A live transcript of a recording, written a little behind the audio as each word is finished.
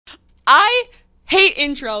I hate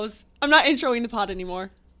intros. I'm not introing the pod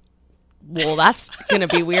anymore. Well, that's going to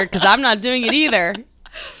be weird because I'm not doing it either.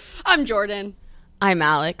 I'm Jordan. I'm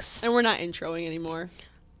Alex. And we're not introing anymore.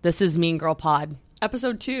 This is Mean Girl Pod.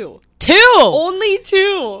 Episode 2. 2! Only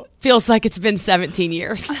 2! Feels like it's been 17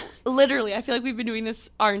 years. Literally, I feel like we've been doing this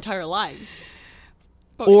our entire lives.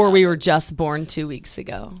 But Or we were just born 2 weeks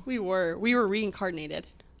ago. We were reincarnated.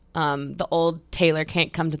 The old Taylor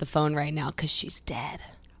can't come to the phone right now because she's dead.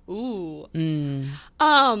 Ooh.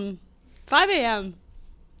 5 a.m.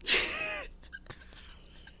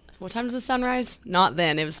 What time does the sun rise? Not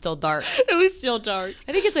then. It was still dark. It was still dark.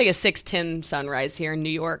 I think it's like a 6:10 sunrise here in New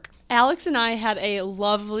York. Alex and I had a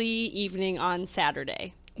lovely evening on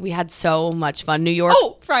Saturday. We had so much fun. New York.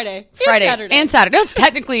 Oh, Friday. Friday. And Saturday. No, it's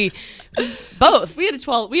technically it was both. We had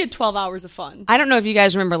 12 hours of fun. I don't know if you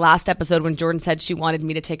guys remember last episode when Jordan said she wanted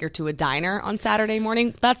me to take her to a diner on Saturday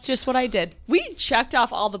morning. That's just what I did. We checked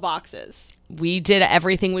off all the boxes. We did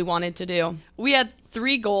everything we wanted to do. We had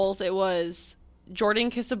 3 goals. It was Jordan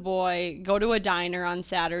kiss a boy, go to a diner on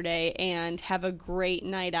Saturday, and have a great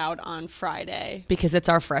night out on Friday. Because it's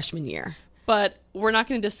our freshman year. But we're not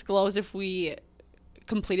going to disclose if we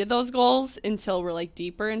completed those goals until we're like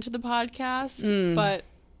deeper into the podcast. But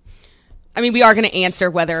I mean, we are going to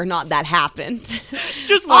answer whether or not that happened.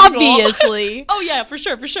 just one goal. Obviously. Oh yeah, for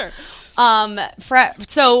sure.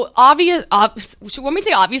 So obvious. Want me to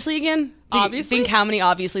say obviously again? Obviously? Think how many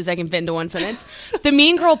obviously's I can fit into one sentence. The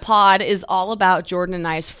Mean Girl Pod is all about Jordan and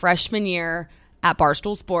I's freshman year at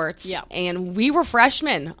Barstool Sports. Yeah. And we were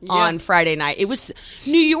freshmen on Friday night. It was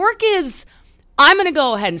New York is. I'm going to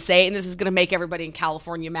go ahead and say it, and this is going to make everybody in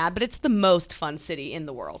California mad, but it's the most fun city in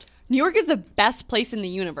the world. New York is the best place in the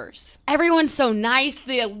universe. Everyone's so nice.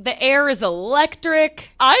 The air is electric.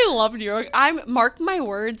 I love New York. Mark my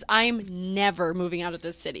words, I'm never moving out of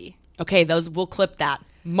this city. Okay, we'll clip that.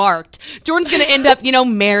 Marked. Jordan's going to end up,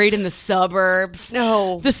 married in the suburbs.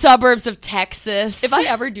 No. The suburbs of Texas. If I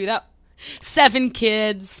ever do that, 7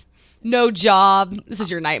 kids, no job. This is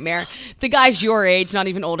your nightmare. The guy's your age, not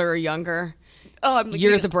even older or younger.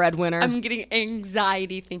 You're the breadwinner. I'm getting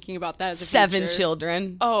anxiety thinking about that as a 7 future.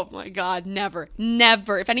 children. Oh my God, never.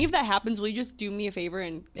 If any of that happens, will you just do me a favor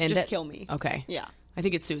and just kill me? Okay. Yeah. I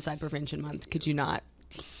think it's Suicide Prevention Month. Could you not?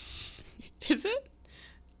 Is it?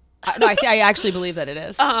 No, I actually believe that it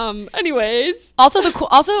is. Anyways. Also,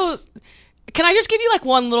 can I just give you like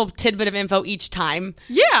one little tidbit of info each time?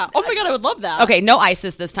 Yeah. Oh my God, I would love that. Okay, no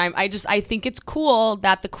ISIS this time. I think it's cool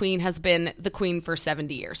that the Queen has been the Queen for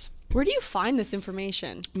 70 years. Where do you find this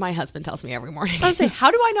information? My husband tells me every morning. I was say, how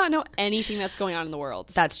do I not know anything that's going on in the world?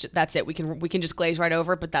 That's it. We can just glaze right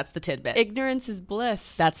over it, but that's the tidbit. Ignorance is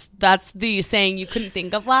bliss. That's the saying you couldn't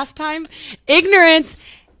think of last time. Ignorance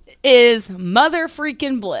is mother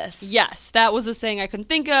freaking bliss. Yes, that was a saying I couldn't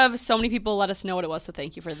think of. So many people let us know what it was, so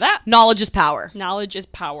thank you for that. Knowledge is power. Knowledge is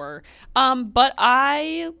power. But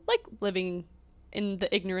I like living in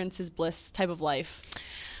the ignorance is bliss type of life.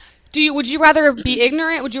 Would you rather be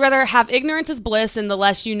ignorant? Would you rather have ignorance as bliss and the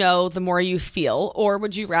less you know, the more you feel? Or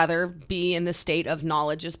would you rather be in the state of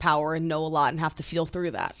knowledge is power and know a lot and have to feel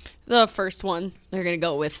through that? The first one. They're going to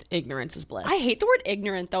go with ignorance is bliss. I hate the word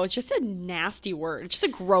ignorant, though. It's just a nasty word. It's just a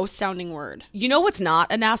gross sounding word. You know what's not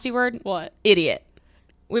a nasty word? What? Idiot.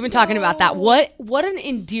 We've been talking about that. What an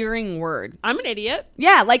endearing word. I'm an idiot.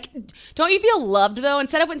 Yeah, like, don't you feel loved, though?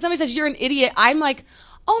 Instead of when somebody says you're an idiot, I'm like,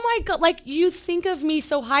 oh my God, like, you think of me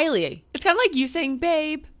so highly. It's kind of like you saying,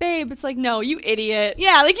 babe. It's like, no, you idiot.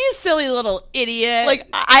 Yeah, like, you silly little idiot. Like,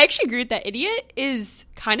 I actually agree with that. Idiot is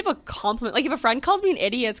kind of a compliment. Like, if a friend calls me an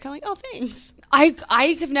idiot, it's kind of like, oh, thanks.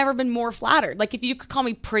 I have never been more flattered. Like, if you could call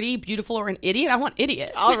me pretty, beautiful, or an idiot, I want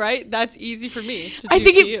idiot. All right, that's easy for me to do. I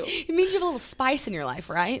think you. It means you have a little spice in your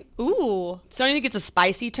life, right? Ooh. So don't you think it's a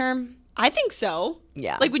spicy term? I think so.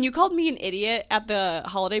 Yeah. Like when you called me an idiot at the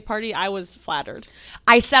holiday party, I was flattered.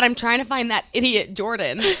 I said, I'm trying to find that idiot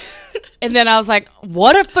Jordan. And then I was like,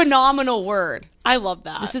 what a phenomenal word. I love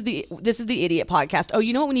that. This is the idiot podcast. Oh,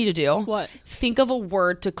 you know what we need to do? What? Think of a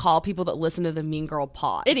word to call people that listen to the Mean Girl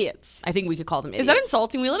Pod. Idiots. I think we could call them idiots. Is that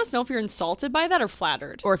insulting? Will you let us know if you're insulted by that or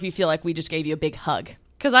flattered? Or if you feel like we just gave you a big hug.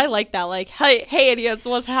 Because I like that. Like, hey, idiots,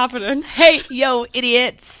 what's happening? Hey, yo,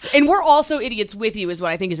 idiots. And we're also idiots with you is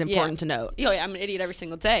what I think is important to note. Yeah, I'm an idiot every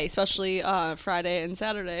single day, especially Friday and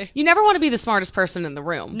Saturday. You never want to be the smartest person in the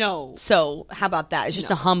room. No. So how about that? It's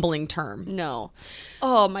just a humbling term. No.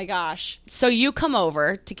 Oh, my gosh. So you come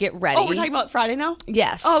over to get ready. Oh, we're talking about Friday now?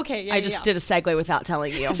 Yes. Oh, okay. Yeah, I just did a segue without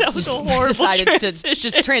telling you. That was a horrible decided transition. to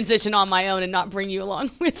just transition on my own and not bring you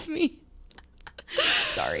along with me.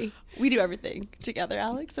 Sorry. We do everything together,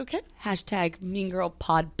 Alex, okay? Hashtag Mean Girl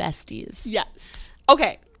Pod Besties. Yes.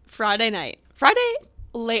 Okay. Friday night. Friday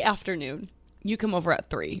late afternoon. You come over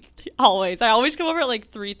at 3. Always. I always come over at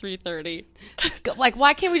like 3:30. Like,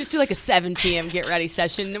 why can't we just do like a 7 p.m. get ready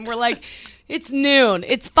session? And we're like, it's noon.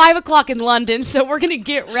 It's 5 o'clock in London, so we're going to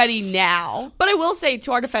get ready now. But I will say,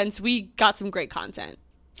 to our defense, we got some great content.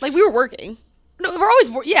 Like, we were working. No, we're always,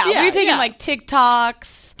 we were taking like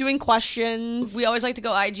TikToks. Doing questions. We always like to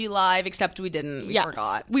go IG live, except we didn't. We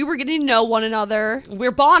forgot. We were getting to know one another. We're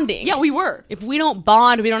bonding. Yeah, we were. If we don't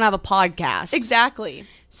bond, we don't have a podcast. Exactly.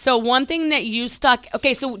 So one thing that you stuck...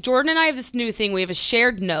 Okay, so Jordan and I have this new thing. We have a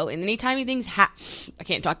shared note, and anytime anything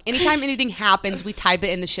Anytime anything happens, we type it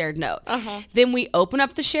in the shared note. Uh-huh. Then we open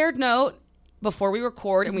up the shared note before we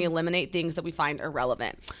record, and we eliminate things that we find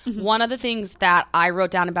irrelevant. Mm-hmm. One of the things that I wrote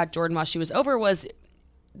down about Jordan while she was over was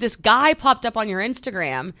this guy popped up on your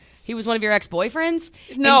Instagram. He was one of your ex-boyfriends?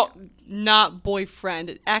 No, not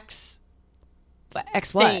boyfriend. Ex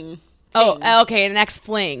what? Thing. Oh, okay, an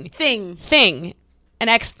ex-fling. Thing. An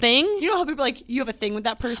ex-thing? You know how people are like, you have a thing with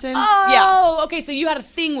that person? Oh, yeah. Okay, so you had a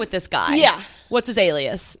thing with this guy. Yeah. What's his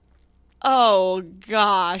alias? Oh,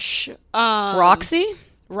 gosh. Roxy?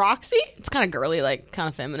 Roxy? It's kind of girly, like kind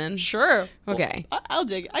of feminine. Sure. Okay. Well, I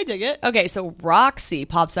dig it. Okay, so Roxy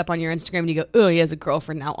pops up on your Instagram and you go, oh, he has a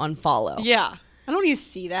girlfriend, now unfollow. Yeah. I don't need to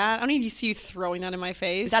see that. I don't need to see you throwing that in my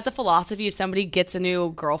face. Is that the philosophy? If somebody gets a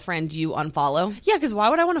new girlfriend, you unfollow? Yeah, because why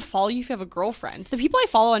would I want to follow you if you have a girlfriend? The people I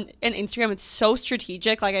follow on Instagram, it's so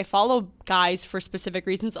strategic. Like, I follow guys for specific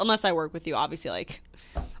reasons, unless I work with you, obviously. Like,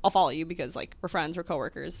 I'll follow you because, like, we're friends, we're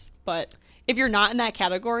coworkers. But if you're not in that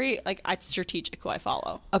category, like, it's strategic who I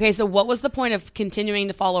follow. Okay, so what was the point of continuing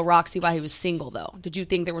to follow Roxy while he was single, though? Did you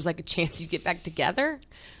think there was, like, a chance you'd get back together?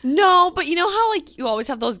 No, but you know how, like, you always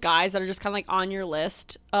have those guys that are just kind of, like, on your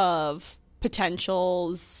list of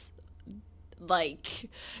potentials, like,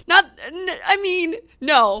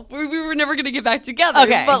 no, we were never going to get back together.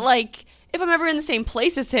 Okay. But, like, if I'm ever in the same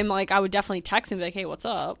place as him, like, I would definitely text him, like, hey, what's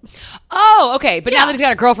up? Oh, okay, but now that he's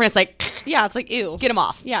got a girlfriend, it's like, yeah, it's like, ew. Get him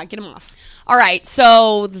off. Yeah, get him off. All right,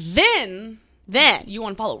 so then you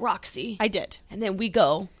unfollow Roxy. I did. And then we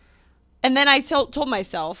go. And then I told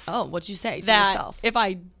myself. Oh, what'd you say to that yourself? If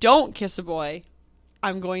I don't kiss a boy,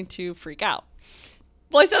 I'm going to freak out.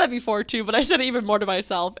 Well, I said that before, too, but I said it even more to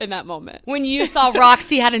myself in that moment. When you saw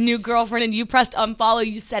Roxy had a new girlfriend and you pressed unfollow,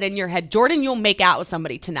 you said in your head, Jordan, you'll make out with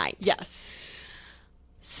somebody tonight. Yes.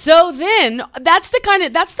 So then, that's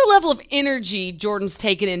the level of energy Jordan's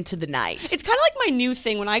taken into the night. It's kind of like my new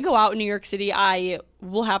thing. When I go out in New York City, I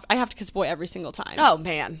have to kiss a boy every single time. Oh,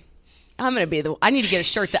 man. I'm going to be I need to get a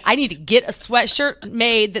shirt I need to get a sweatshirt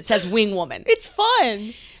made that says Wing Woman. It's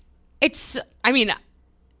fun.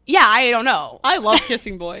 Yeah, I don't know. I love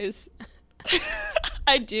kissing boys.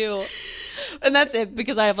 I do. And that's it,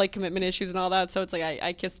 because I have, like, commitment issues and all that, so it's like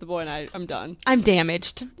I kiss the boy and I'm done. I'm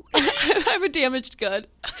damaged. I'm a damaged good.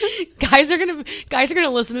 Guys are gonna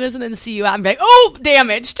listen to this and then see you out and be like, oh,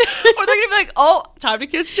 damaged. Or they're gonna be like, oh, time to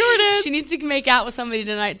kiss Jordan. She needs to make out with somebody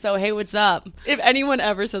tonight, so hey, what's up? If anyone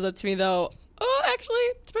ever says that to me, though, actually,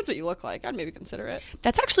 it depends what you look like. I'd maybe consider it.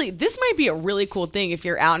 This might be a really cool thing if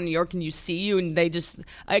you're out in New York and you see you and they just,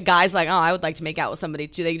 a guy's like, oh, I would like to make out with somebody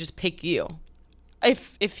too. They just pick you.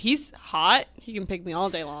 If he's hot, he can pick me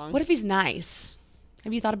all day long. What if he's nice?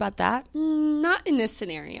 Have you thought about that? Not in this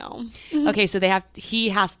scenario. Okay, so he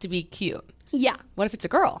has to be cute. Yeah. What if it's a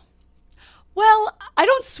girl? Well, I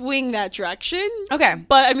don't swing that direction. Okay.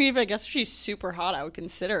 But I mean, I guess if she's super hot, I would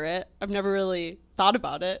consider it. I've never really thought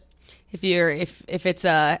about it. If it's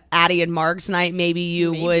a Addie and Marg's night, maybe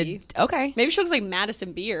you would. Okay. Maybe she looks like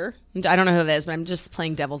Madison Beer. I don't know who that is, but I'm just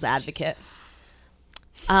playing devil's advocate.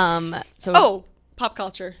 Pop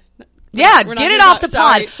culture. Yeah, get it off the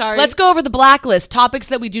pod. Sorry. Let's go over the blacklist. Topics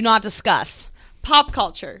that we do not discuss. Pop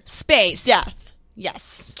culture. Space. Death.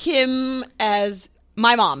 Yes. Kim as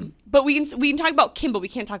my mom. But we can talk about Kim, but we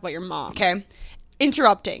can't talk about your mom. Okay.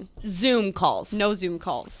 Interrupting. Zoom calls. No Zoom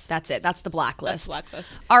calls. That's it. That's the blacklist. That's blacklist.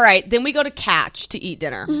 All right. Then we go to Catch to eat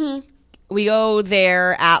dinner. Mm-hmm. We go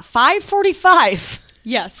there at 5:45.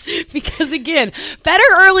 Yes. Because, again, better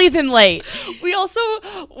early than late. We also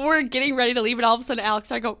were getting ready to leave, and all of a sudden Alex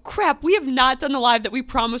and I go, crap, we have not done the live that we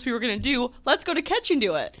promised we were going to do. Let's go to Catch and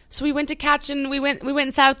do it. So we went to Catch, and we went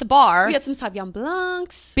and sat at the bar. We had some Sauvignon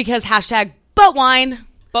Blancs. Because hashtag but wine.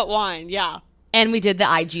 But wine, yeah. And we did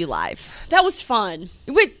the IG live. That was fun.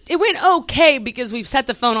 It went okay because we've set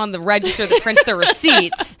the phone on the register that prints the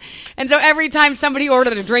receipts. And so every time somebody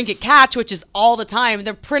ordered a drink at Catch, which is all the time,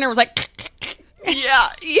 the printer was like...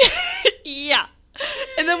 Yeah.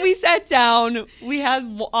 And then we sat down. We had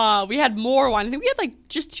more wine. I think we had like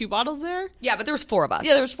just 2 bottles there. Yeah, but there was 4 of us.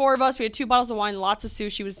 Yeah, there was 4 of us. We had 2 bottles of wine, lots of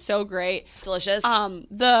sushi. It was so great. It's delicious.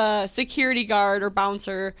 The security guard or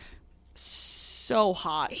bouncer, so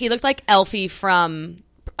hot. He looked like Elfie from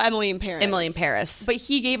Emily in Paris. But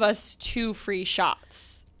he gave us 2 free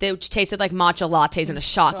shots. They tasted like matcha lattes in a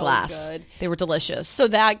shot So glass. good. They were delicious. So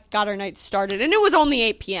that got our night started. And it was only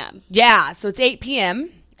 8 p.m. Yeah, so it's 8 p.m.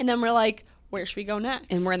 And then we're like, where should we go next?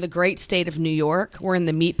 And we're in the great state of New York. We're in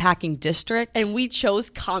the meatpacking district. And we chose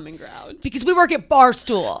Common Ground. Because we work at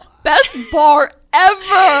Barstool. Best bar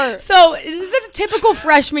ever. So this is a typical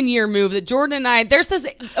freshman year move that Jordan and I, there's this,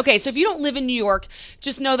 okay, so if you don't live in New York,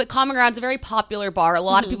 just know that Common Ground's a very popular bar. A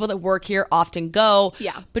lot of people that work here often go.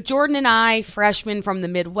 Yeah. But Jordan and I, freshmen from the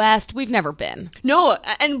Midwest, we've never been. No,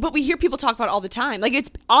 but we hear people talk about it all the time. Like,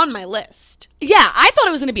 it's on my list. Yeah, I thought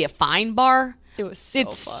it was going to be a fine bar. It was so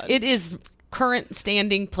fun. It is current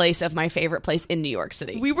standing place of my favorite place in New York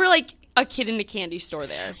City. We were like a kid in a candy store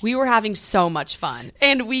there. We were having so much fun.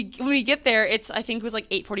 And when we get there, I think it was like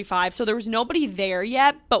 8:45, so there was nobody there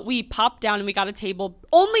yet, but we popped down and we got a table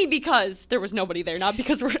only because there was nobody there, not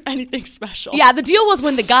because we're anything special. Yeah, the deal was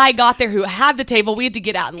when the guy got there who had the table, we had to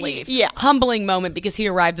get out and leave. Yeah. Humbling moment because he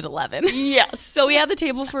arrived at 11. Yes. So we had the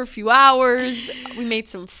table for a few hours. We made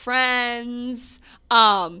some friends.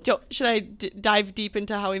 Should I dive deep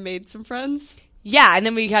into how we made some friends? Yeah, and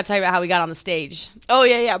then we got to talk about how we got on the stage. Oh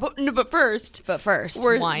yeah. But first,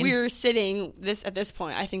 wine. We're sitting at this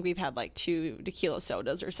point. I think we've had like 2 tequila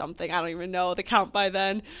sodas or something. I don't even know the count by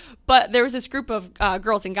then. But there was this group of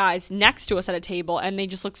girls and guys next to us at a table, and they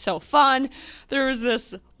just looked so fun. There was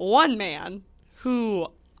this one man who,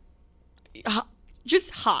 just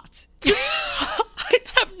hot. I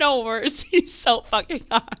have no words. He's so fucking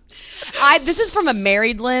hot. This is from a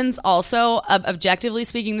married lens also. Objectively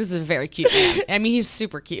speaking, this is a very cute man. I mean, he's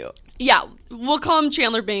super cute. Yeah, we'll call him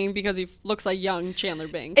Chandler Bing because he looks like young Chandler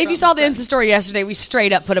Bing. If you saw the Insta story yesterday, we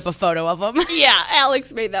straight up put up a photo of him. Yeah,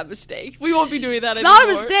 Alex made that mistake. We won't be doing that anymore. It's not a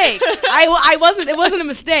mistake. It wasn't a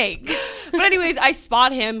mistake. But anyways, I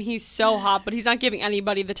spot him. He's so hot, but he's not giving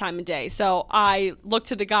anybody the time of day. So I look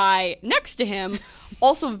to the guy next to him,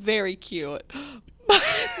 also very cute.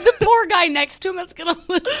 The poor guy next to him that's going to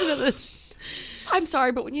listen to this. I'm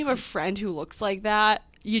sorry, but when you have a friend who looks like that,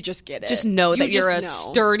 you just get it. Just know that you're a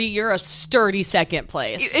sturdy second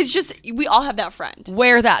place. It's just, we all have that friend.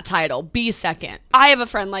 Wear that title. Be second. I have a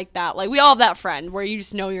friend like that. Like, we all have that friend where you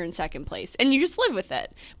just know you're in second place and you just live with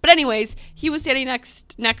it. But anyways, he was sitting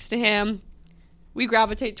next to him. We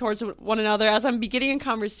gravitate towards one another. As I'm beginning a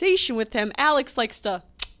conversation with him, Alex likes to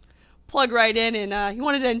plug right in, and he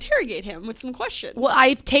wanted to interrogate him with some questions. Well,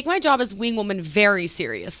 I take my job as wingwoman very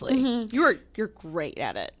seriously. Mm-hmm. You're great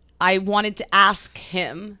at it. I wanted to ask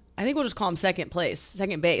him. I think we'll just call him second place. He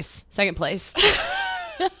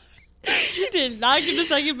did not get to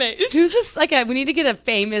second base. Who's this? We need to get a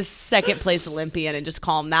famous second place Olympian and just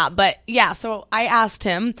call him that. But yeah, so I asked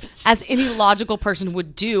him, as any logical person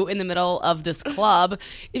would do in the middle of this club,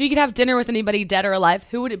 if you could have dinner with anybody dead or alive,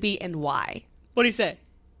 who would it be and why? What'd he say?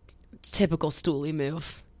 Typical Stooley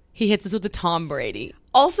move. He hits us with the Tom Brady.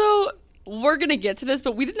 Also, we're going to get to this,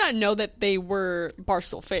 but we did not know that they were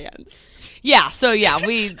Barstool fans. Yeah, so yeah,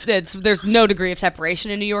 there's no degree of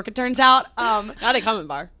separation in New York, it turns out. Not a Common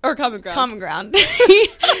Ground. Common Ground.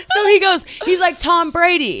 So he's like, Tom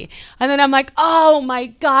Brady. And then I'm like, oh my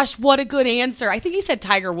gosh, what a good answer. I think he said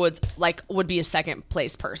Tiger Woods would be a second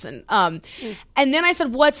place person. And then I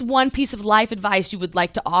said, what's one piece of life advice you would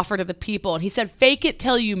like to offer to the people? And he said, fake it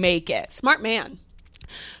till you make it. Smart man.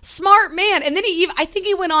 And then I think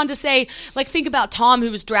he went on to say, think about Tom,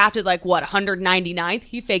 who was drafted 199th.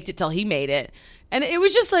 He faked it till he made it. And it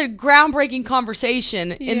was just a groundbreaking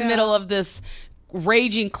conversation in the middle of this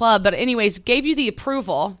raging club. But anyways, gave you the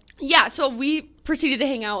approval. Yeah, so we proceeded to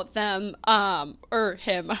hang out with them, or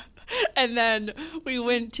him. And then we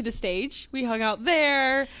went to the stage. We hung out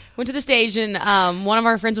there. Went to the stage, and one of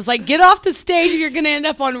our friends was like, get off the stage or you're going to end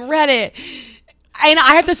up on Reddit. And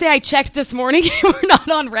I have to say, I checked this morning. We're not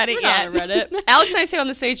on Reddit yet. Not on Reddit. Alex and I stayed on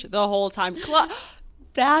the stage the whole time.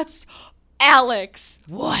 That's Alex.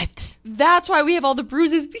 What? That's why we have all the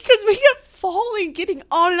bruises, because we kept falling, getting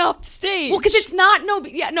on and off the stage. Well, because it's not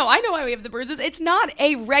I know why we have the bruises. It's not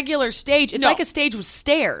a regular stage. It's like a stage with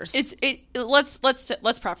stairs. Let's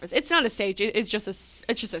preface. It's not a stage. It's just a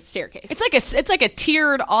staircase. It's like a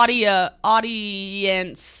tiered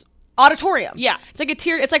audience auditorium. Yeah. It's like a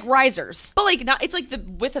tier. It's like risers. But like not, it's like the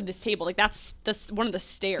width of this table. Like that's one of the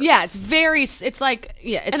stairs. Yeah, it's very. It's like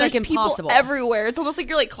and like there's impossible. people everywhere. It's almost like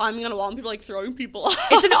you're like climbing on a wall and people are like throwing people off.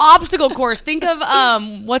 It's an obstacle course. Think of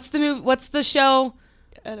what's the show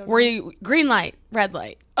I don't where know. you green light, red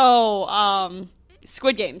light. Oh,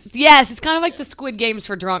 Squid Games. Yes, it's kind of like the Squid Games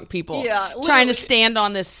for drunk people. Yeah, trying to literally. stand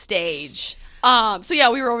on this stage. So yeah,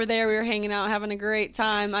 we were over there. We were hanging out, having a great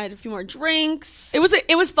time. I had a few more drinks. It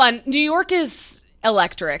was fun. New York is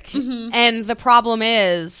electric, and the problem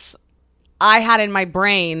is, I had in my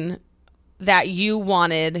brain that you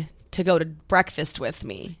wanted to go to breakfast with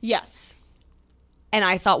me, Yes. and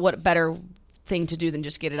I thought, what better thing to do than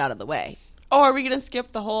just get it out of the way? Oh, are we gonna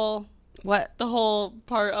skip the whole What?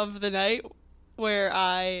 part of the night where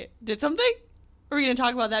I did something? Are we gonna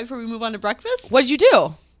talk about that before we move on to breakfast? What did you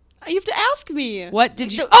do? You have to ask me. What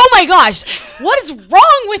did you? Oh my gosh! What is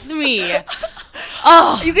wrong with me?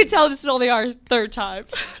 Oh, You can tell this is only our third time.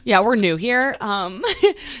 yeah, we're new here.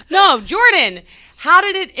 No, Jordan. How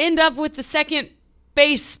did it end up with the second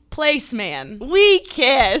base place man? We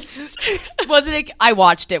kissed. Was it? I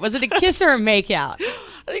watched it. Was it a kiss or a makeout?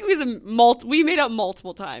 I think it was we made up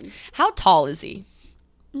multiple times. How tall is he?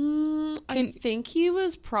 I think he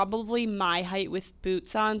was probably my height with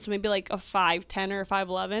boots on, so maybe like a 5'10" or a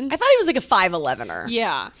 5'11". I thought he was like a 5'11er.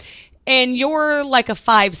 Yeah. And you're like a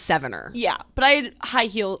 5'7er. Yeah, but I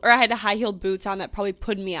had high heeled boots on that probably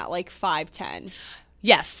put me at like 5'10".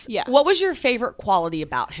 Yes. Yeah. What was your favorite quality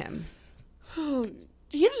about him?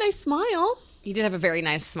 He had a nice smile. He did have a very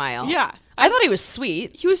nice smile. Yeah. I thought he was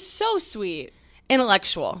sweet. He was so sweet.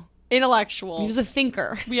 Intellectual. Intellectual. He was a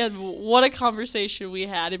thinker. We had what a conversation we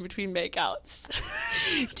had in between makeouts.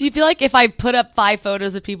 Do you feel like if I put up 5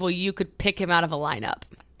 photos of people, you could pick him out of a lineup?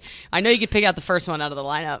 I know you could pick out the first one out of the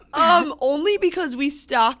lineup. Only because we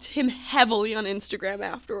stalked him heavily on Instagram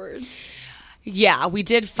afterwards. Yeah, we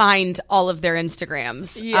did find all of their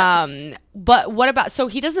Instagrams. Yes. But what about, so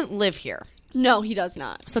he doesn't live here. No, he does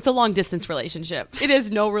not. So it's a long distance relationship. It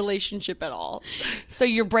is no relationship at all. So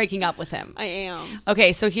you're breaking up with him. I am.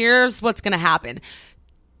 Okay, so here's what's going to happen.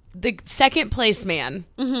 The second place man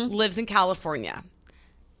lives in California.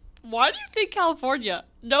 Why do you think California?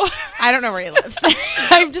 No. I don't know where he lives.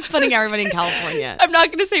 I'm just putting everybody in California. I'm not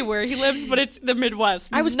going to say where he lives, but it's the Midwest.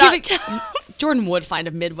 I was not giving Jordan would find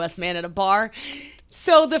a Midwest man at a bar.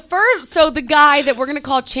 So the guy that we're gonna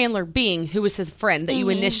call Chandler Bing, who was his friend that you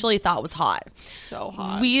initially thought was hot, so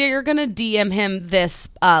hot. we are gonna DM him this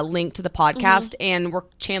link to the podcast, and we're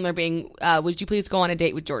Chandler Bing. Would you please go on a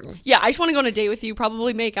date with Jordan? Yeah, I just want to go on a date with you,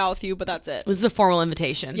 probably make out with you, but that's it. This is a formal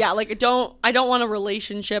invitation. Yeah, like I don't want a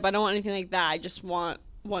relationship. I don't want anything like that. I just want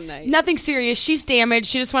one night. Nothing serious. She's damaged.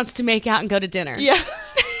 She just wants to make out and go to dinner. Yeah.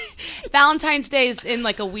 Valentine's Day is in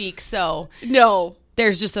like a week, so No,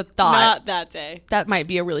 there's just a thought not that day. that might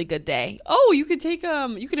be a really good day. Oh, you could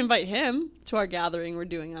you could invite him to our gathering we're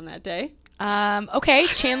doing on that day. Okay,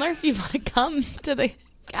 Chandler, if you want to come to the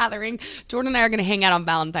gathering, Jordan and I are going to hang out on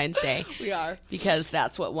Valentine's Day. We are. Because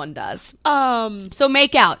that's what one does. So So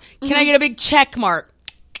make out. Can I get a big check mark?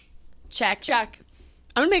 Check. check.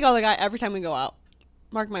 I'm gonna make out the guy every time we go out.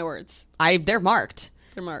 Mark my words. They're marked.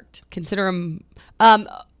 They're marked. Consider them.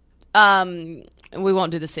 We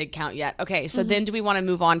won't do the SIG count yet. Okay, so then do we want to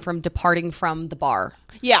move on from departing from the bar?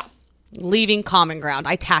 Yeah. Leaving common ground.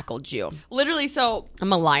 I tackled you. Literally, so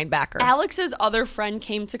I'm a linebacker. Alex's other friend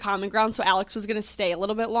came to Common Ground, so Alex was going to stay a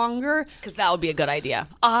little bit longer. Because that would be a good idea.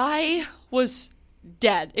 I was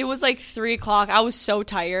dead. It was like 3 o'clock. I was so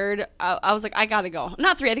tired. I was like, I gotta go.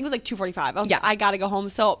 Not 3, I think it was like 2:45. I was like, I gotta go home.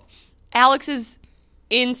 So Alex is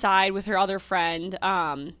inside with her other friend.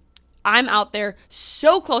 I'm out there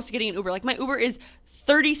so close to getting an Uber. Like my Uber is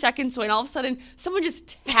 30 seconds away, and all of a sudden someone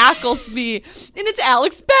just tackles me, and it's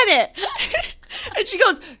Alex Bennett. And she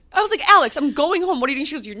goes, I was like, Alex, I'm going home. What are you doing?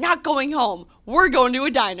 She goes, you're not going home. We're going to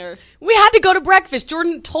a diner. We had to go to breakfast.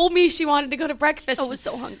 Jordan told me she wanted to go to breakfast. I was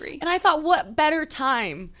so hungry. And I thought, what better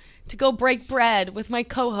time to go break bread with my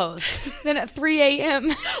co-host than at 3 a.m.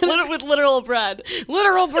 With literal bread.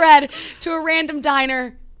 Literal bread to a random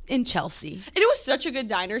diner in Chelsea. And it was such a good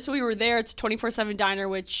diner. So we were there. It's a 24/7 diner,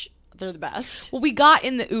 which they're the best. Well, we got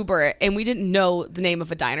in the Uber and we didn't know the name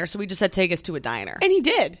of a diner, so we just said take us to a diner. And he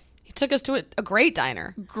did. He took us to a great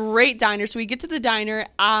diner. Great diner. So we get to the diner.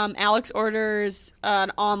 Alex orders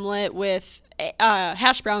an omelet with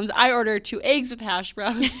hash browns. I order 2 eggs with hash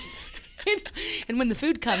browns. And when the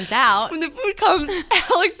food comes out, When the food comes,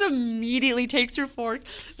 Alex immediately takes her fork,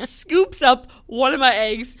 scoops up one of my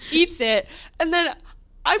eggs, eats it, and then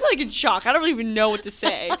I'm like in shock. I don't even know what to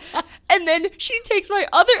say. And then she takes my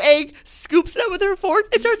other egg, scoops it up with her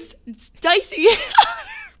fork, and starts dicing it on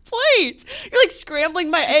her plate. You're like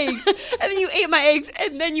scrambling my eggs, and then you ate my eggs,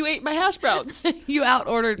 and then you ate my hash browns. You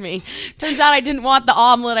out-ordered me. Turns out I didn't want the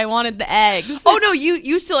omelet. I wanted the eggs. Oh, no,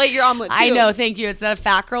 you still ate your omelet, too. I know. Thank you. It's not a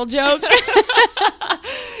fat girl joke.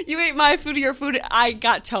 You ate my food, your food. I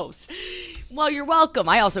got toast. Well, you're welcome.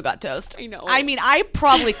 I also got toast. I know. I mean, I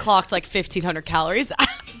probably clocked like 1,500 calories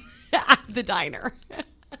at the diner. And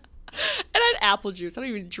I had apple juice. I don't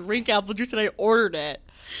even drink apple juice, and I ordered it.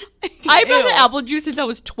 I've had apple juice since I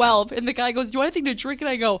was 12, and the guy goes, do you want anything to drink? And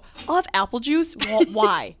I go, I'll have apple juice? Well,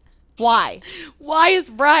 why? Why? Why is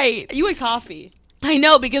right? You had coffee. I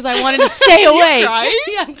know, because I wanted to stay awake. Crying?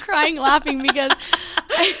 Yeah, I'm crying, laughing because...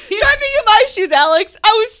 Try being in my shoes, Alex.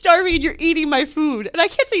 I was starving, and you're eating my food, and I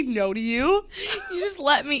can't say no to you. You just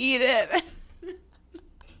let me eat it.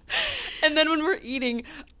 And then when we're eating,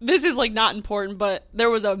 this is like not important, but there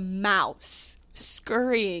was a mouse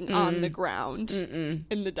scurrying on the ground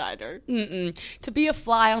in the diner. To be a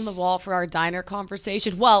fly on the wall for our diner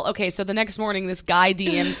conversation. Well, okay, so the next morning, this guy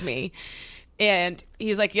DMs me. And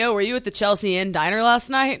he's like, yo, were you at the Chelsea Inn diner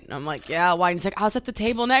last night? And I'm like, yeah, why? And he's like, I was at the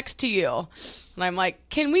table next to you. And I'm like,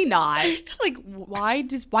 can we not? Like, why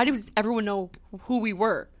does everyone know who we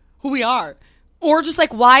are? Or just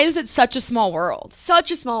like, why is it such a small world?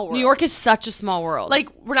 Such a small world. New York is such a small world. Like,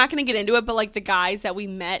 we're not going to get into it, but like the guys that we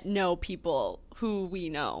met know people who we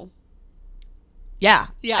know. Yeah.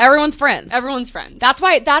 Yeah. Everyone's friends. Everyone's friends. That's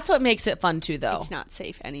what makes it fun too, though. It's not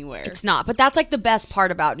safe anywhere. It's not. But that's like the best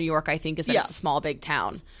part about New York, I think, is that it's a small, big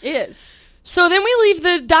town. It is. So then we leave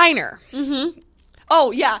the diner.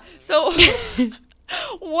 Oh, yeah. So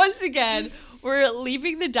once again, we're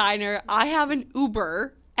leaving the diner. I have an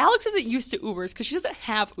Uber. Alex isn't used to Ubers because she doesn't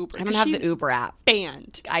have Uber. I don't have the Uber app.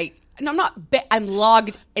 Banned. I'm not. I'm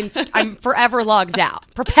logged, and I'm forever logged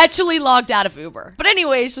out. Perpetually logged out of Uber. But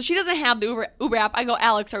anyway, so she doesn't have the Uber app. I go,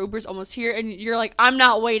 Alex, our Uber's almost here, and you're like, I'm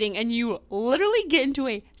not waiting, and you literally get into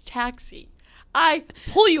a taxi. I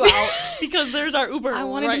pull you out because there's our Uber. I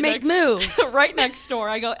wanted to make moves right next door.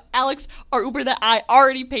 I go, Alex, our Uber that I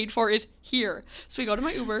already paid for is here. So we go to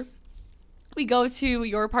my Uber. We go to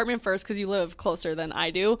your apartment first because you live closer than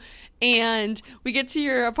I do. And we get to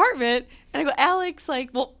your apartment and I go, Alex, like,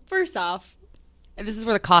 well, first off. And this is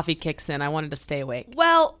where the coffee kicks in. I wanted to stay awake.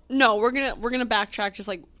 Well, no, we're gonna backtrack just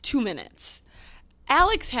like 2 minutes.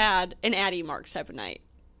 Alex had an Addie Marks type of night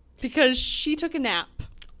because she took a nap.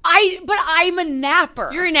 But I'm a napper.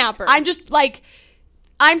 You're a napper. I'm just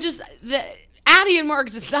the Addie and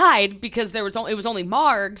Margs aside because it was only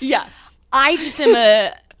Margs. Yes. I just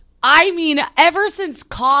am ever since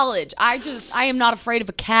college, I am not afraid of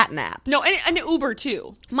a cat nap. No, and an Uber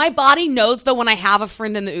too. My body knows though when I have a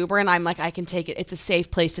friend in the Uber and I'm like, I can take it. It's a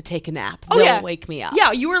safe place to take a nap. Oh, They'll wake me up.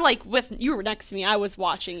 Yeah, you were next to me. I was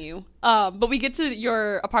watching you. But we get to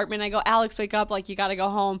your apartment. And I go, Alex, wake up. Like, you got to go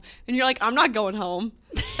home. And you're like, I'm not going home.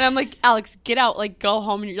 And I'm like, Alex, get out. Like, go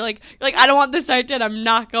home. And you're like, I don't want this night to end. I'm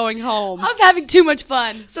not going home. I was having too much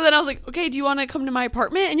fun. So then I was like, okay, do you want to come to my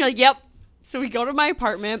apartment? And you're like, yep. So we go to my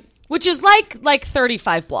apartment. Which is like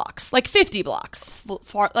 35 blocks, like 50 blocks.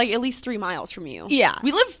 Far, like at least 3 miles from you. Yeah.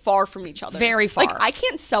 We live far from each other. Very far. Like, I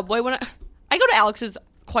can't subway when I go to Alex's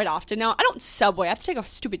quite often now. I don't subway. I have to take a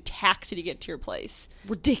stupid taxi to get to your place.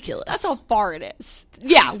 Ridiculous. That's how far it is.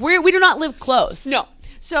 Yeah, we do not live close. No.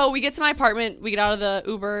 So we get to my apartment. We get out of the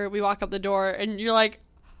Uber. We walk up the door, and you're like,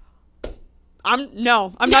 I'm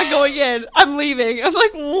not going in. I'm leaving. I'm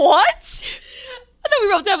like, what? I thought we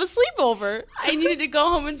were about to have a sleepover. I needed to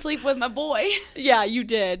go home and sleep with my boy. Yeah, you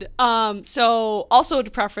did. So also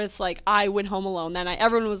to preface, like, I went home alone that night.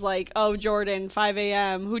 Everyone was like, oh, Jordan, 5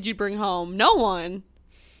 a.m. Who'd you bring home? No one.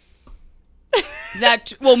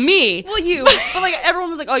 Me. Well, you. But like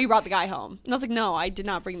everyone was like, oh, you brought the guy home. And I was like, no, I did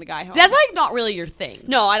not bring the guy home. That's like not really your thing.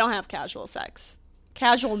 No, I don't have casual sex.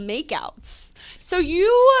 Casual makeouts. So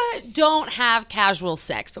you don't have casual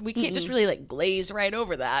sex. So we can't just really like glaze right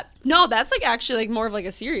over that. No, that's like actually like more of like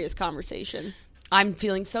a serious conversation. I'm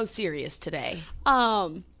feeling so serious today.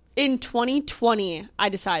 In 2020, I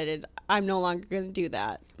decided I'm no longer going to do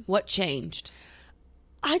that. What changed?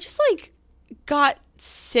 I just like got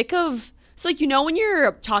sick of, so like, you know, when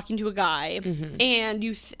you're talking to a guy and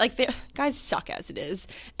you guys suck as it is.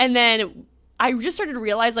 And then I just started to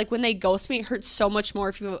realize, like, when they ghost me, it hurts so much more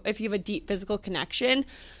if you have a deep physical connection.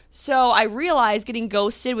 So I realized getting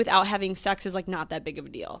ghosted without having sex is, like, not that big of a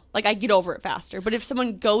deal. Like, I get over it faster. But if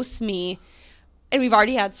someone ghosts me and we've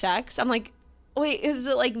already had sex, I'm like, wait, is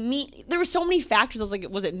it, like, me? There were so many factors. I was like,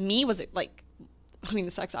 was it me? Was it, like, I mean,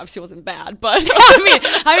 the sex obviously wasn't bad, but I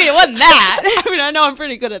mean, it wasn't that. I mean, I know I'm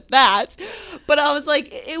pretty good at that. But I was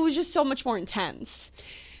like, it was just so much more intense.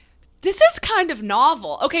 This is kind of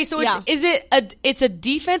novel. Okay, so it's a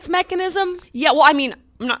defense mechanism? Yeah, well, I mean,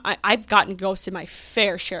 I've gotten ghosted my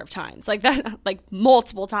fair share of times, like that, like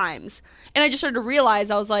multiple times. And I just started to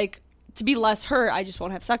realize, I was like, to be less hurt, I just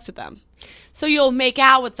won't have sex with them. So you'll make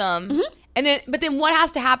out with them. But then what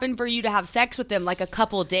has to happen for you to have sex with them? Like a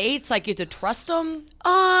couple dates? Like you have to trust them?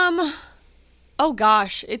 Oh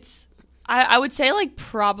gosh, I would say like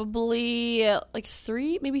probably like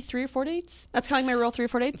 3 or 4 dates. That's kind of like my real 3 or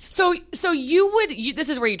 4 dates. So this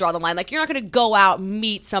is where you draw the line. Like, you're not going to go out,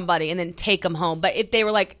 meet somebody, and then take them home. But if they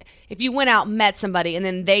were like, if you went out, met somebody, and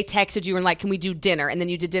then they texted you and like, can we do dinner? And then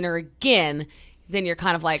you did dinner again, then you're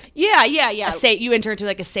kind of like, yeah. You enter into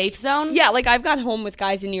like a safe zone. Yeah, like I've gone home with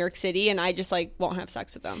guys in New York City, and I just like won't have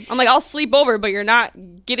sex with them. I'm like, I'll sleep over, but you're not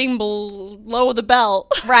getting below the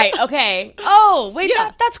belt. Right. Okay. Oh, wait.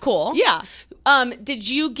 Yeah. That's cool. Yeah. Did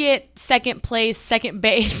you get second place, second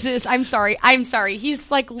basis? I'm sorry. He was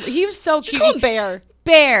so cute. Just call him Bear.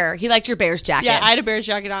 Bear. He liked your Bear's jacket. Yeah, I had a Bear's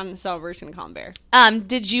jacket on, so we're just gonna call him Bear.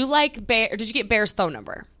 Did you like Bear? Did you get Bear's phone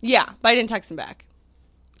number? Yeah, but I didn't text him back.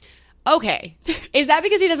 Okay. Is that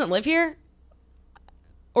because he doesn't live here?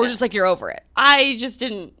 Or just like you're over it? I just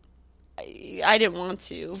didn't. I didn't want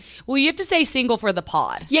to. Well, you have to stay single for the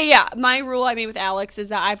pod. Yeah. My rule I made with Alex is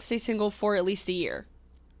that I have to stay single for at least a year.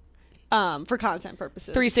 For content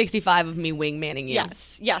purposes. 365 of me wingmanning you.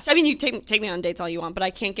 Yes. I mean, you take me on dates all you want, but I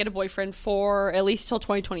can't get a boyfriend for at least till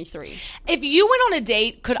 2023. If you went on a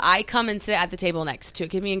date, could I come and sit at the table next to it?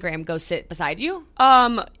 Could me and Graham go sit beside you?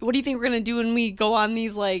 What do you think we're gonna do when we go on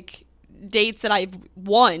these like dates that I've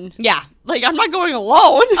won? Yeah. Like, I'm not going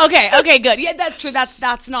alone. Okay, good. Yeah, that's true.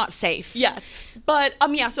 That's not safe. Yes. But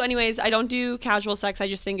yeah, so anyways, I don't do casual sex. I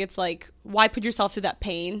just think it's like, why put yourself through that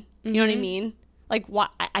pain? You know what I mean? Like, why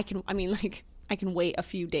I can wait a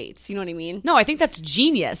few dates. You know what I mean? No, I think that's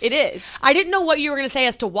genius. It is. I didn't know what you were going to say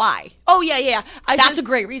as to why. Oh, yeah. That's a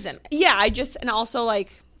great reason. Yeah, and also,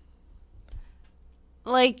 like,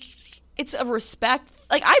 it's a respect.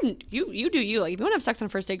 Like, you do you. Like, if you want to have sex on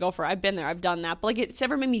the first date, go for it. I've been there. I've done that. But, like, it's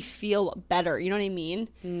never made me feel better. You know what I mean?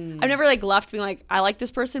 I've never, like, left being like, I like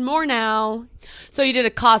this person more now. So you did a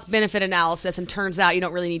cost-benefit analysis, and turns out you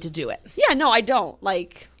don't really need to do it. Yeah, no, I don't.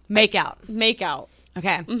 Like... Make out.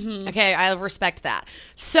 Okay. Okay, I respect that.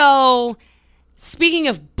 So, speaking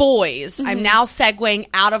of boys, I'm now segueing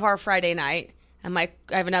out of our Friday night. I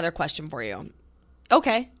have another question for you.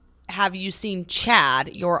 Okay. Have you seen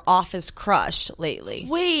Chad, your office crush, lately?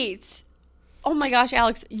 Wait. Oh my gosh,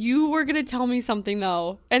 Alex, you were going to tell me something,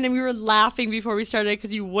 though. And then we were laughing before we started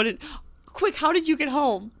because you wouldn't. Quick, how did you get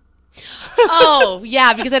home? Oh,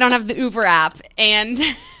 yeah, because I don't have the Uber app. And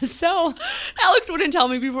so Alex wouldn't tell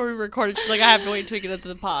me before we recorded. She's like, I have to wait until we get into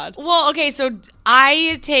the pod. Well, okay, so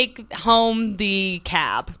I take home the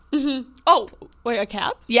cab. Oh, wait, a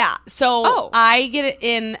cab? Yeah, so I get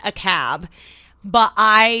in a cab, but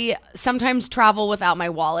I sometimes travel without my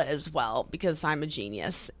wallet as well because I'm a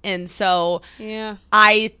genius. And so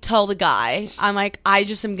I tell the guy, I'm like, I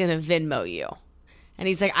just am going to Venmo you. And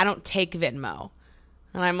he's like, I don't take Venmo.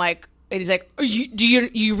 And I'm like, and he's like,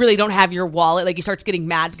 you really don't have your wallet? Like, he starts getting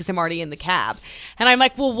mad because I'm already in the cab. And I'm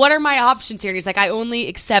like, well, what are my options here? And he's like, I only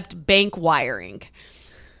accept bank wiring.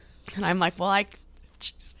 And I'm like, well, I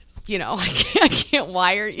can't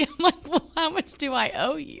wire you. I'm like, well, how much do I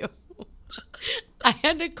owe you? I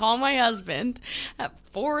had to call my husband at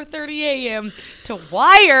 4:30 a.m. to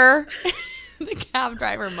wire the cab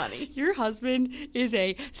driver money. Your husband is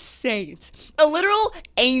a saint. A literal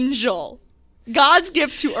angel. God's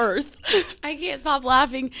gift to earth. I can't stop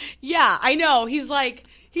laughing. Yeah, I know. He's like,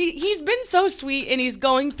 he's been so sweet, and he's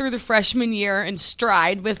going through the freshman year in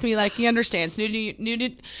stride with me. Like, he understands. New to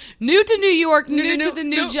New York, new to the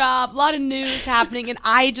new job, a lot of news happening, and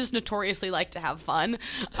I just notoriously like to have fun.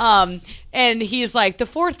 And he's like, the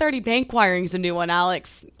 4:30 bank wiring's a new one,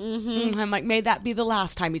 Alex. I'm like, may that be the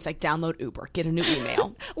last time. He's like, download Uber, get a new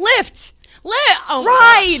email. Lyft. Oh,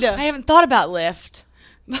 ride. I haven't thought about Lyft.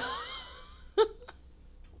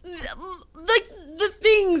 Like the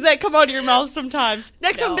things that come out of your mouth sometimes.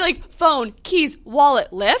 Next time, be like, phone, keys,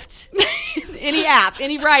 wallet, Lyft. Any app,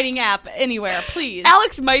 any writing app, anywhere, please.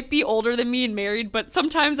 Alex might be older than me and married, but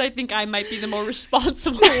sometimes I think I might be the more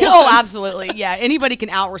responsible one. Oh, absolutely. Yeah, anybody can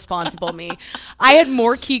out-responsible me. I had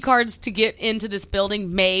more key cards to get into this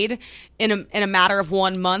building made in a matter of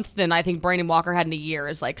 1 month than I think Brandon Walker had in a year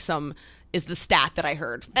is the stat that I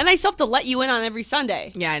heard. And I still have to let you in on every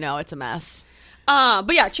Sunday. Yeah, I know. It's a mess.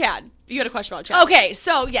 But yeah, Chad. You had a question about Chad. Okay,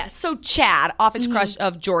 so yes. So Chad, office crush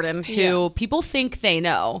of Jordan, who people think they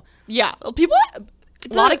know. Yeah. People,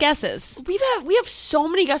 A lot of guesses. We have so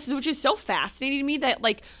many guesses, which is so fascinating to me that,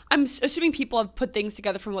 like, I'm assuming people have put things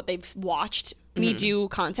together from what they've watched me do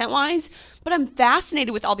content-wise, but I'm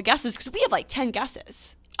fascinated with all the guesses because we have, like, 10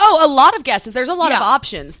 guesses. Oh, a lot of guesses. There's a lot of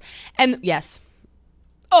options. And yes.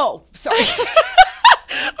 Oh, sorry.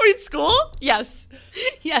 Are we in school? Yes.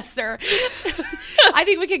 Yes, sir. I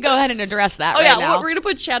think we could go ahead and address that now. now. We're going to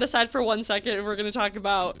put Chad aside for 1 second, and we're going to talk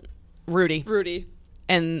about Rudy.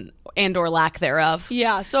 And or lack thereof.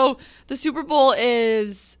 Yeah, so the Super Bowl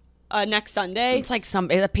is next Sunday. It's like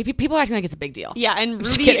people are acting like it's a big deal. Yeah, and Rudy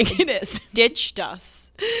Just kidding. It is. ditched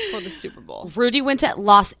us for the Super Bowl. Rudy went to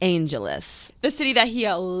Los Angeles. The city that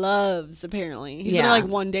he loves, apparently. He's been there like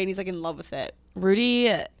one day, and he's like in love with it.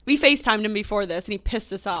 Rudy... We FaceTimed him before this, and he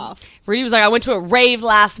pissed us off. Rudy was like, I went to a rave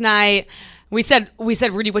last night. We said,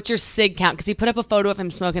 Rudy, what's your cig count? Because he put up a photo of him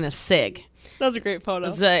smoking a cig. That was a great photo. It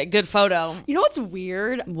was a good photo. You know what's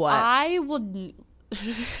weird? What? I would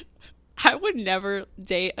never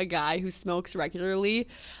date a guy who smokes regularly.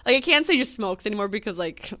 Like, I can't say just smokes anymore because,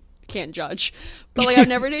 like, can't judge. But, like, I've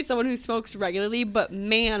never dated someone who smokes regularly. But,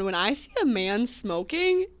 man, when I see a man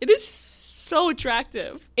smoking, it is so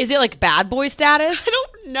attractive. Is it like bad boy status? I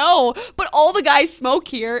don't know. But all the guys smoke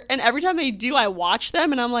here. And every time they do, I watch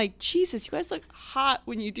them. And I'm like, Jesus, you guys look hot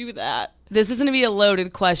when you do that. This is going to be a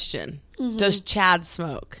loaded question. Mm-hmm. Does Chad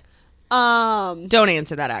smoke? Don't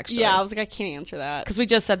answer that, actually. Yeah, I was like, I can't answer that. Because we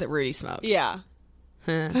just said that Rudy smoked. Yeah.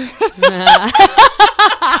 That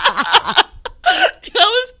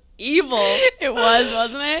was evil. It was,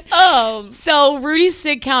 wasn't it? So Rudy's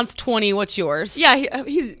cig count's 20. What's yours? Yeah,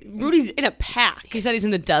 Rudy's in a pack. He said he's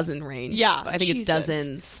in the dozen range. Yeah, but I think it's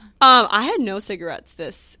dozens. I had no cigarettes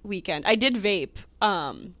this weekend. I did vape.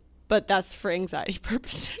 But that's for anxiety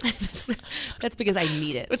purposes. That's because I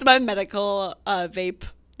need it. It's my medical vape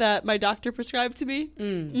that my doctor prescribed to me.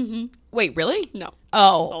 Mm-hmm. Wait, really? No.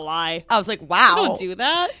 Oh. It's a lie. I was like, wow. I don't do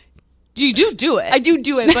that. You do it. I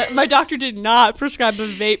do it, but my doctor did not prescribe a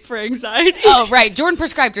vape for anxiety. Oh, right. Jordan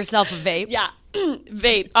prescribed herself a vape. Yeah.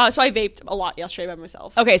 Vape. So I vaped a lot yesterday by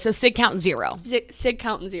myself. Okay, so cig count 0. Cig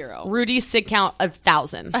count 0. Rudy's cig count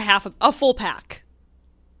 1,000. A full pack.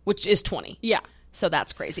 Which is 20. Yeah. So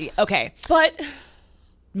that's crazy. Okay. But...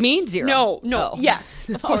 Me? 0. No. Oh. Yes.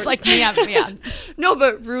 Of course. Like, yeah. No,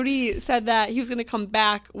 but Rudy said that he was going to come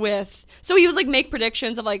back with... So he was, like, make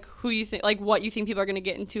predictions of, like, who you think... Like, what you think people are going to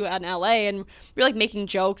get into in L.A. And we were, like, making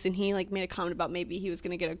jokes. And he, like, made a comment about maybe he was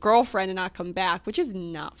going to get a girlfriend and not come back, which is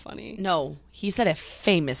not funny. No. He said a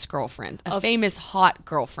famous girlfriend. A famous hot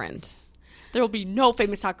girlfriend. There will be no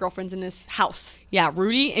famous hot girlfriends in this house. Yeah,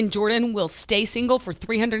 Rudy and Jordan will stay single for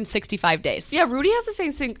 365 days. Yeah, Rudy has to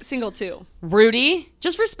stay single too. Rudy?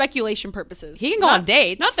 Just for speculation purposes. He can go on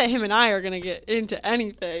dates. Not that him and I are going to get into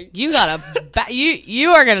anything. You gotta, you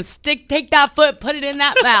are going to take that foot, put it in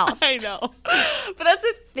that mouth. I know. But that's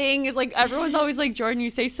the thing is, like, everyone's always like, Jordan, you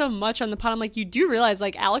say so much on the pod. I'm like, you do realize,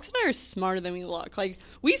 like, Alex and I are smarter than we look. Like,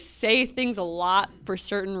 we say things a lot for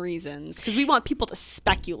certain reasons because we want people to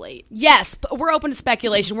speculate. Yes, but we're open to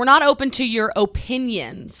speculation. We're not open to your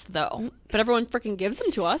opinions, though. But everyone freaking gives them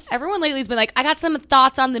to us. Everyone lately has been like, I got some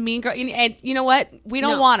thoughts on the Mean Girl. And you know what? We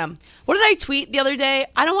don't want them. What did I tweet the other day?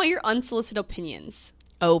 I don't want your unsolicited opinions.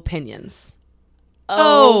 Opinions.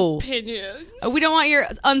 Opinions. We don't want your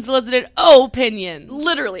unsolicited opinions.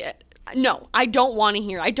 Literally. No, I don't want to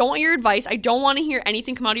hear. I don't want your advice. I don't want to hear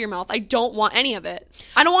anything come out of your mouth. I don't want any of it.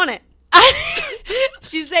 I don't want it.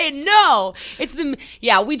 She's saying no. It's the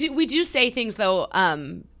we do say things though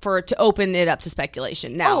to open it up to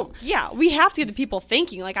speculation. Now, oh yeah, we have to get the people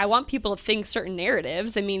thinking. Like, I want people to think certain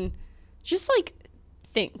narratives. I mean, just like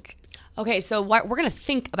think. Okay, so we're gonna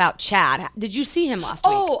think about Chad. Did you see him last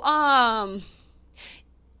week? Oh,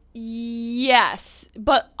 yes,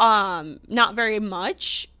 but not very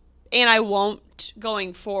much. And I won't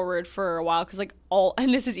going forward for a while because, like,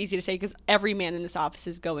 and this is easy to say because every man in this office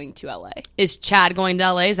is going to LA. Is Chad going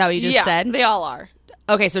to LA? Is that what you just said? They all are.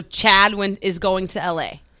 Okay, so Chad is going to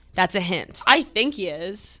LA. That's a hint. I think he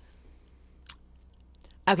is.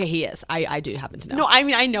 Okay, he is. I do happen to know. No, I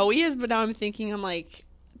mean, I know he is, but now I'm thinking, I'm like,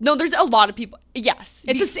 no, there's a lot of people. Yes.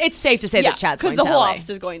 It's safe to say that Chad's going to LA. Because the whole office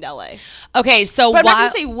is going to LA. Okay, so but I'm not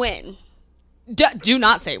going to say when. Do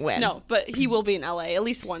not say when. No, but he will be in LA at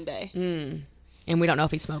least one day. And we don't know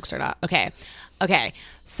if he smokes or not. Okay.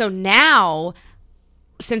 So now,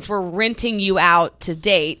 since we're renting you out to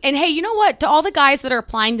date, and hey, you know what? To all the guys that are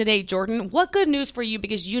applying to date Jordan, what good news for you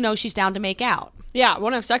because you know she's down to make out. Yeah, I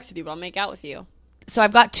won't have sex with you, but I'll make out with you. So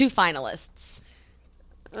I've got 2 finalists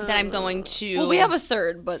that I'm going to. Well, we have a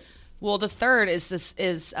third, but the third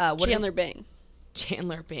is Chandler Bing.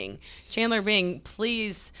 Chandler Bing,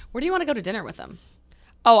 please. Where do you want to go to dinner with him?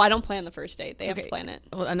 Oh, I don't plan the first date. They have to plan it.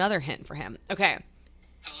 Well, another hint for him. Okay.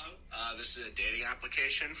 Hello, this is a dating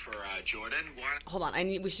application for Jordan. Hold on.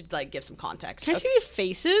 We should like give some context. Can I Okay. see the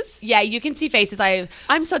faces? Yeah, you can see faces.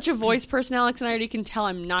 I'm such a voice person, Alex, and I already can tell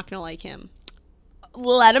I'm not going to like him.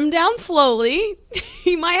 Let him down slowly.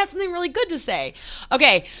 He might have something really good to say.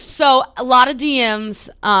 Okay, so a lot of DMs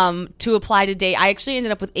to apply to date. I actually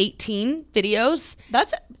ended up with 18 videos.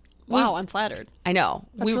 Wow, I'm flattered. I know.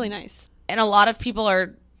 That's really nice. And a lot of people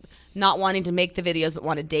are not wanting to make the videos but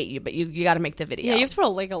want to date you, but you got to make the video. Yeah, you have to put a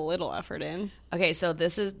little effort in. Okay, so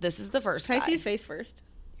this is the first Can guy. I see his face first?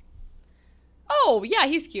 Oh, yeah,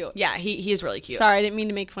 he's cute. Yeah, he is really cute. Sorry, I didn't mean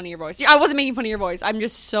to make fun of your voice. I wasn't making fun of your voice. I'm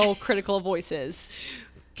just so critical of voices.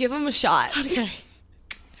 Give him a shot. Okay.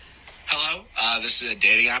 Hello, this is a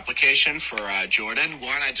dating application for Jordan.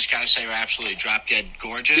 One, I just gotta say you're absolutely drop dead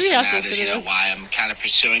gorgeous, Yeah, and that that's is, what it is. why I'm kind of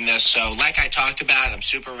pursuing this. So, like I talked about, I'm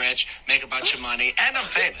super rich, make a bunch of money, and I'm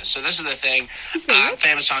famous. So this is the thing. I'm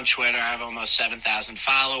famous on Twitter. I have almost 7,000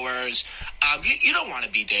 followers. You don't want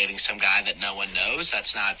to be dating some guy that no one knows,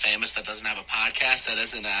 that's not famous, that doesn't have a podcast, that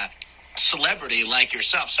isn't a celebrity like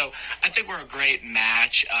yourself. So I think we're a great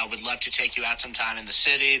match. Would love to take you out sometime in the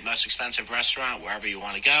city, most expensive restaurant, wherever you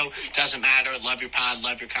want to go. Doesn't matter. Love your pod,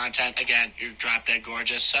 love your content. Again, you're drop dead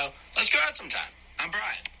gorgeous. So let's go out sometime. I'm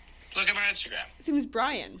Brian. Look at my Instagram. His name is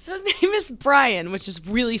Brian. So his name is Brian, which is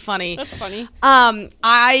really funny. That's funny.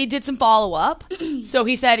 I did some follow up. So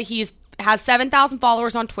he said has 7,000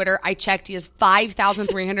 followers on Twitter. I checked. He has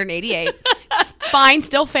 5,388. Fine,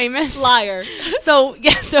 still famous. Liar. So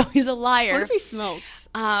he's a liar. What if he smokes?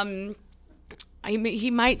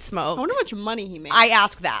 He might smoke. I wonder how much money he makes. I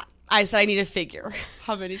asked that. I said I need a figure.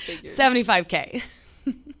 How many figures? 75K.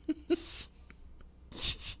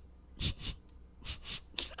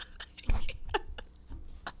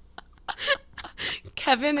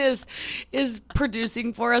 Kevin is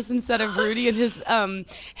producing for us instead of Rudy, and his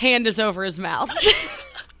hand is over his mouth.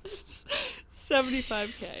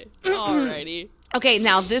 75K. Alrighty. Okay,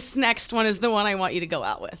 now this next one is the one I want you to go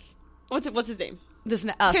out with. What's his name? Can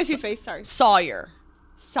Can I see his face? Sorry. Sawyer.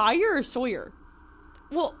 Sawyer or Sawyer?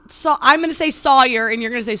 Well, I'm going to say Sawyer, and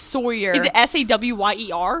you're going to say Sawyer. Is it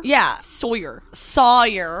Sawyer? Yeah. Sawyer.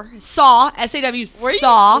 Sawyer. Saw. S-A-W. Where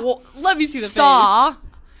Saw. Well, let me see the Saw. face.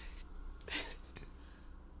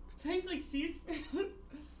 Can I like see his face?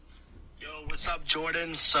 Yo, what's up,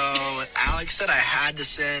 Jordan? So Alex said I had to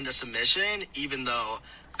send a submission, even though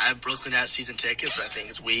I have Brooklyn Nets season tickets, but I think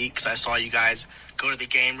it's weak because I saw you guys go to the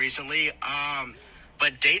game recently.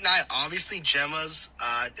 But date night, obviously Gemma's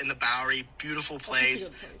in the Bowery, beautiful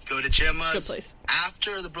place. Go to Gemma's Good place.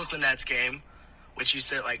 after the Brooklyn Nets game, which you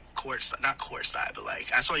said like courtside, not courtside, but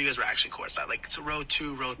like I saw you guys were actually courtside, like it's row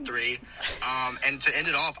 2, row 3. And to end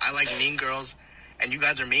it off, I like Mean Girls, and you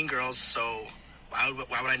guys are Mean Girls, so why would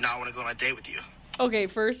I not want to go on a date with you? Okay,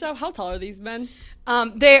 first off, how tall are these men?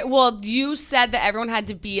 You said that everyone had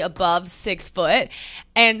to be above 6 foot,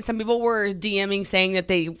 and some people were DMing saying that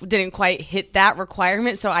they didn't quite hit that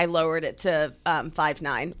requirement, so I lowered it to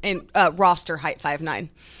 5'9", and roster height 5'9",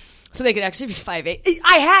 so they could actually be 5'8".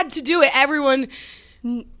 I had to do it. Everyone.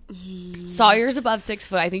 Sawyer's above 6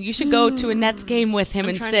 foot. I think you should go to a Nets game with him I'm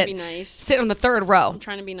and trying sit. to be nice. Sit on the third row. I'm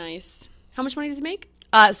trying to be nice. How much money does he make?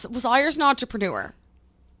 Sawyer's an entrepreneur,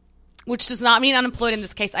 which does not mean unemployed in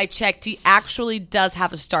this case. I checked. He actually does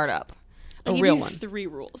have a startup, a real one. 3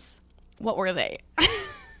 rules. What were they?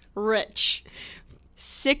 Rich,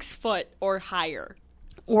 6 foot or higher,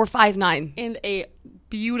 Or 5'9". and a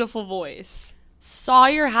beautiful voice.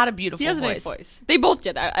 Sawyer had a beautiful He has voice. a nice voice. They both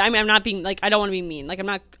did. I mean, I'm not being like, I don't want to be mean. Like,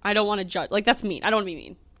 I don't want to judge. Like, that's mean. I don't want to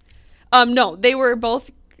be mean. No, they were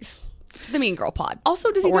both. It's the Mean Girl pod.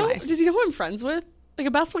 Also, does But he we're know? nice. Does he know who I'm friends with? Like,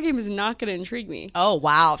 a basketball game is not going to intrigue me. Oh,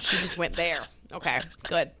 wow. She just went there. Okay,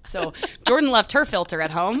 good. So Jordan left her filter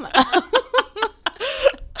at home.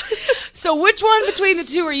 So which one between the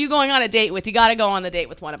two are you going on a date with? You got to go on the date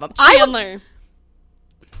with one of them. Chandler.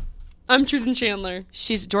 I'm choosing Chandler.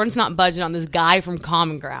 Jordan's not budging on this guy from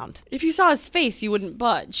Common Ground. If you saw his face, you wouldn't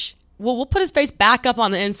budge. Well, we'll put his face back up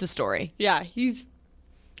on the Insta story. Yeah, he's...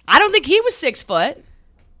 I don't think he was 6 foot.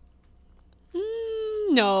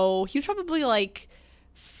 No, he was probably like...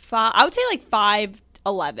 I would say like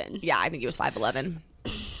 5'11". Yeah, I think he was 5'11".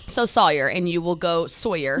 So Sawyer, and you will go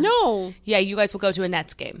Sawyer. No. Yeah, you guys will go to a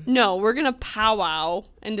Nets game. No, we're going to powwow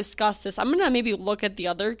and discuss this. I'm going to maybe look at the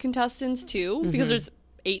other contestants too, because there's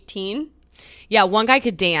 18. Yeah, one guy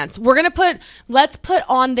could dance. Let's put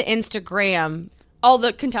on the Instagram. All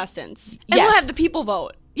the contestants. And Yes. we'll have the people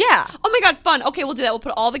vote. Yeah. Oh my God, fun. Okay, we'll do that. We'll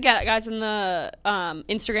put all the guys in the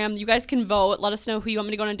Instagram. You guys can vote. Let us know who you want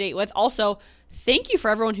me to go on a date with. Also, thank you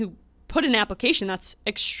for everyone who put in an application, that's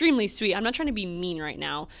extremely sweet. I'm not trying to be mean right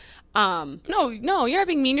now. No, you're not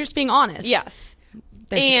being mean. You're just being honest. Yes.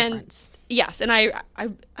 There's a difference. Yes, and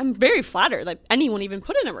I'm very flattered that anyone even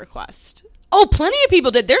put in a request. Oh, plenty of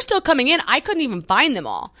people did. They're still coming in. I couldn't even find them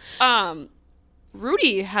all.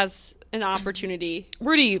 Rudy has an opportunity.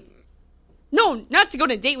 Rudy. No, not to go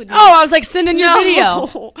on a date with me. Oh, I was like, send in your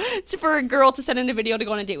video. It's for a girl to send in a video to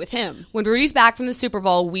go on a date with him. When Rudy's back from the Super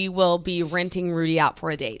Bowl, we will be renting Rudy out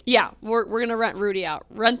for a date. Yeah, we're gonna rent Rudy out.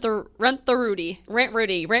 Rent the Rudy. Rent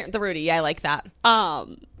the Rudy. Yeah, I like that.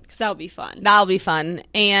 Because that would be fun. That'll be fun.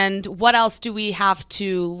 And what else do we have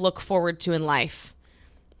to look forward to in life?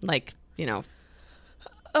 Like, the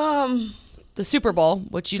Super Bowl,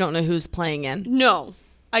 which you don't know who's playing in. No,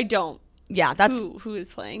 I don't. Yeah, that's who is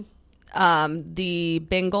playing. The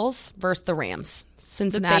Bengals versus the Rams.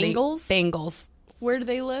 Cincinnati. The Bengals? Bengals. Where do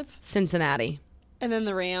they live? Cincinnati. And then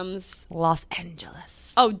the Rams. Los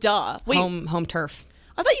Angeles. Oh, duh. Wait, Home turf.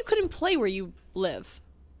 I thought you couldn't play where you live.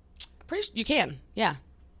 Pretty sure you can. Yeah.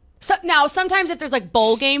 So now sometimes if there's like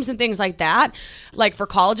bowl games and things like that, like for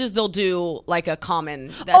colleges they'll do like a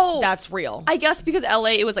common that's real. I guess because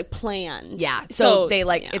LA it was like planned. Yeah. So they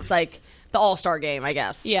yeah. It's like the All-Star game, I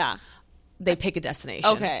guess. Yeah. They pick a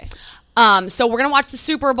destination. Okay. So we're gonna watch the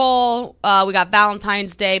Super Bowl. We got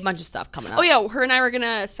Valentine's Day, bunch of stuff coming up. Oh yeah, her and I were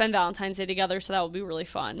gonna spend Valentine's Day together, so that will be really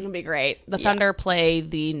fun. It'll be great. The Thunder play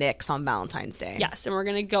the Knicks on Valentine's Day. Yes, and we're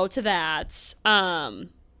gonna go to that.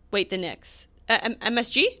 Wait, the Knicks,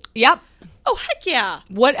 MSG? Yep. Oh heck yeah!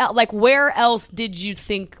 Where else did you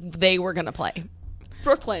think they were gonna play?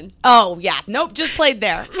 Brooklyn. Oh yeah, nope, just played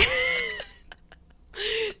there.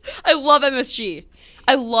 I love MSG.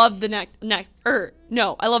 I love the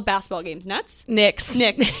I love basketball games. Nets? Knicks.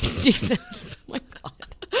 Jesus. Oh my God.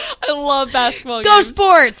 I love basketball Go games.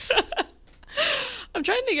 Sports! I'm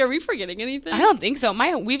trying to think, are we forgetting anything? I don't think so.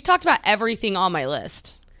 We've talked about everything on my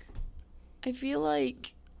list. I feel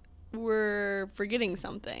like we're forgetting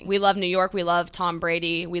something. We love New York. We love Tom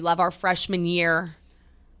Brady. We love our freshman year.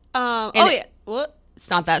 Yeah. What? It's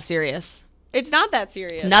not that serious. It's not that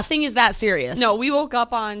serious. Nothing is that serious. No, we woke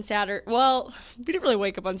up on Saturday. Well, we didn't really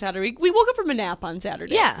wake up on Saturday. We woke up from a nap on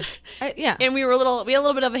Saturday. Yeah. Yeah. And we had a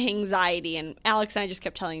little bit of anxiety, and Alex and I just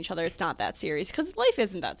kept telling each other it's not that serious because life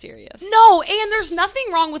isn't that serious. No, and there's nothing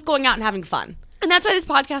wrong with going out and having fun. And that's why this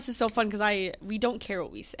podcast is so fun because we don't care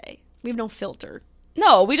what we say. We have no filter.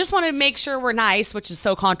 No, we just want to make sure we're nice, which is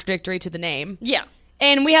so contradictory to the name. Yeah.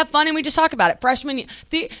 And we have fun and we just talk about it.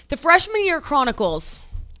 The freshman year chronicles.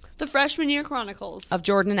 The freshman year chronicles of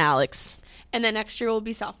Jordan and Alex. And then next year will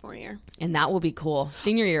be sophomore year. And that will be cool.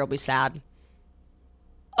 Senior year will be sad.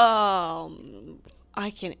 I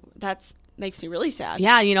can't. That makes me really sad.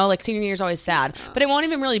 Yeah, like senior year is always sad. But it won't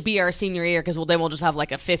even really be our senior year because then we'll just have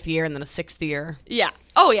like a 5th year and then a 6th year. Yeah.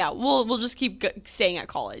 Oh yeah. We'll just keep staying at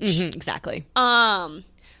college. Mm-hmm, exactly.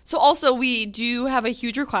 So also we do have a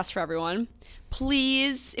huge request for everyone.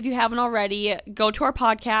 Please, if you haven't already, go to our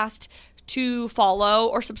podcast to follow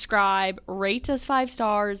or subscribe, rate us 5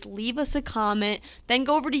 stars, leave us a comment, then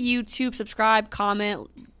go over to YouTube, subscribe, comment,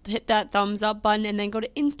 hit that thumbs up button, and then go to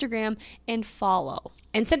Instagram and follow.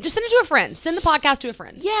 And just send it to a friend. Send the podcast to a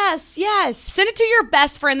friend. Yes. Send it to your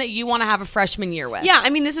best friend that you want to have a freshman year with. Yeah, I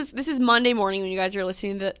mean this is Monday morning when you guys are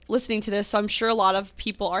listening to this, so I'm sure a lot of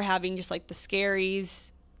people are having just like the scaries,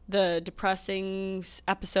 the depressing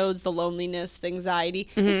episodes, the loneliness, the anxiety.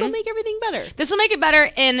 Mm-hmm. This will make everything better. This will make it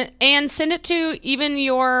better, and send it to even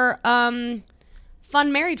your fun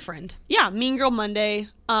married friend. Yeah, Mean Girl Monday.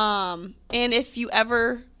 And if you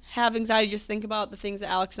ever have anxiety, just think about the things that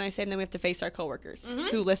Alex and I say, and then we have to face our coworkers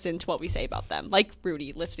who listen to what we say about them, like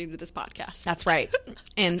Rudy listening to this podcast. That's right.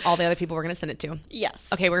 And all the other people we're going to send it to. Yes.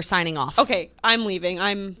 Okay, we're signing off. Okay, I'm leaving.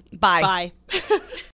 Bye. Bye.